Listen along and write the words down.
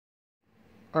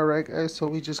Alright guys, so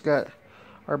we just got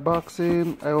our box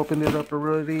in. I opened it up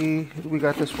already. We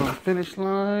got this from Finish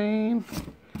Line.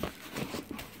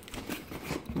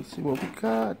 Let's see what we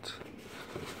got.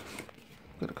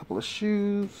 Got a couple of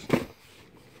shoes. Let's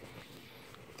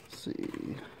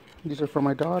see. These are for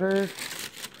my daughter.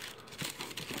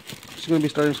 She's going to be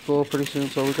starting school pretty soon,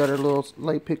 so we got her little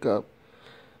light pickup.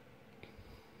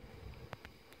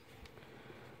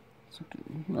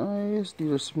 Something nice.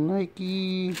 These are some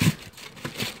Nike.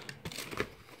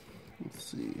 Let's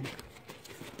see.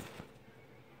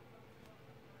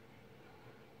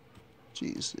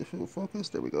 Jeez, if it will focus,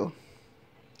 there we go.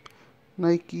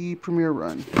 Nike Premier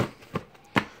Run.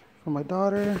 For my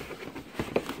daughter.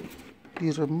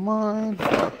 These are mine.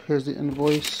 Oh, here's the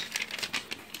invoice.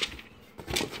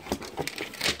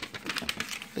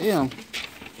 Damn.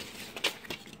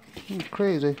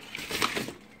 Crazy.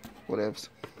 Whatevs.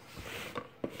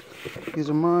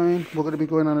 These are mine. We're going to be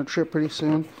going on a trip pretty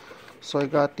soon. So I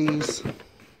got these.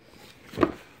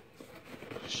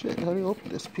 Shit, how do you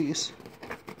open this piece?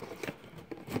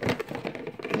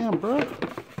 Damn, bro.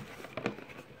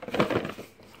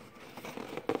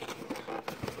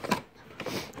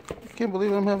 I can't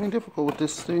believe I'm having difficulty with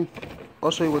this thing.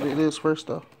 I'll show you what it is first,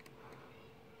 though.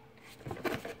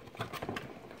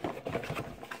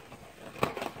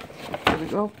 There we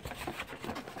go.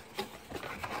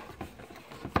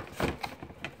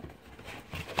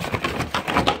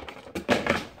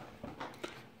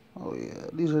 Oh yeah,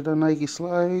 these are the Nike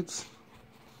slides.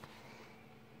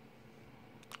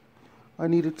 I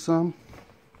needed some.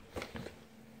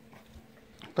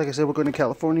 Like I said, we're going to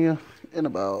California in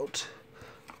about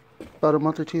a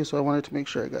month or two, so I wanted to make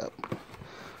sure I got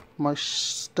my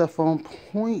stuff on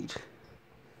point.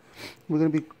 We're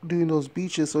going to be doing those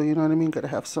beaches, so you know what I mean? Got to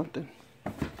have something.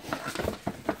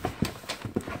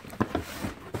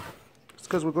 It's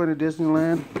because we're going to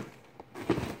Disneyland.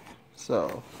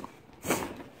 So,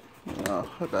 you know,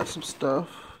 I got some stuff.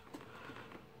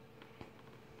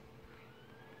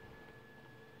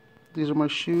 These are my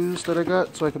shoes that I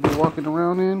got, so I can be walking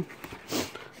around in.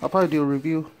 I'll probably do a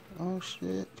review. Oh,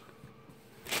 shit.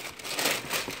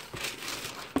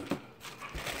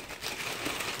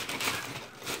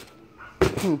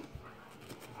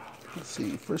 Let's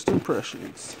see, first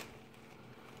impressions.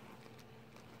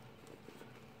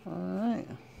 Alright.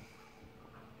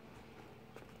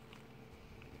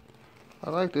 I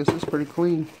like this, it's pretty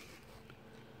clean.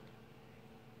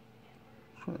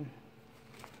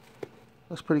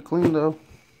 That's pretty clean though.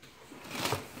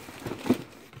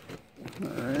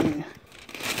 Alright.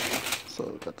 So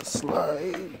we got the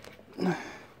slide.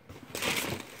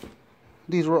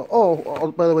 These were,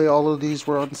 oh, by the way, all of these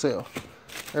were on sale.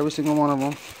 Every single one of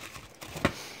them.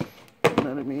 You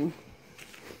know what I mean?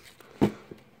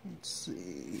 Let's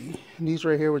see. These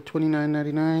right here were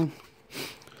 $29.99.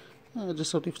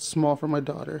 Just something small for my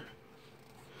daughter.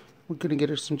 We're gonna get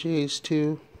her some J's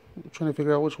too. I'm trying to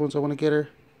figure out which ones I want to get her.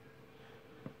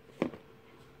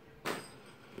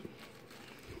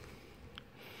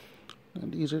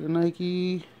 And these are the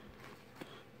Nike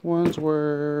ones,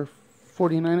 were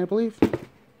 $49, I believe.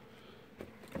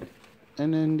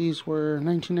 And then these were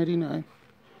 $19.99.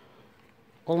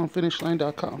 All on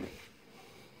finishline.com.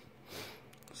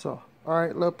 So,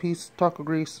 alright, love, peace, taco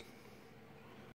grease.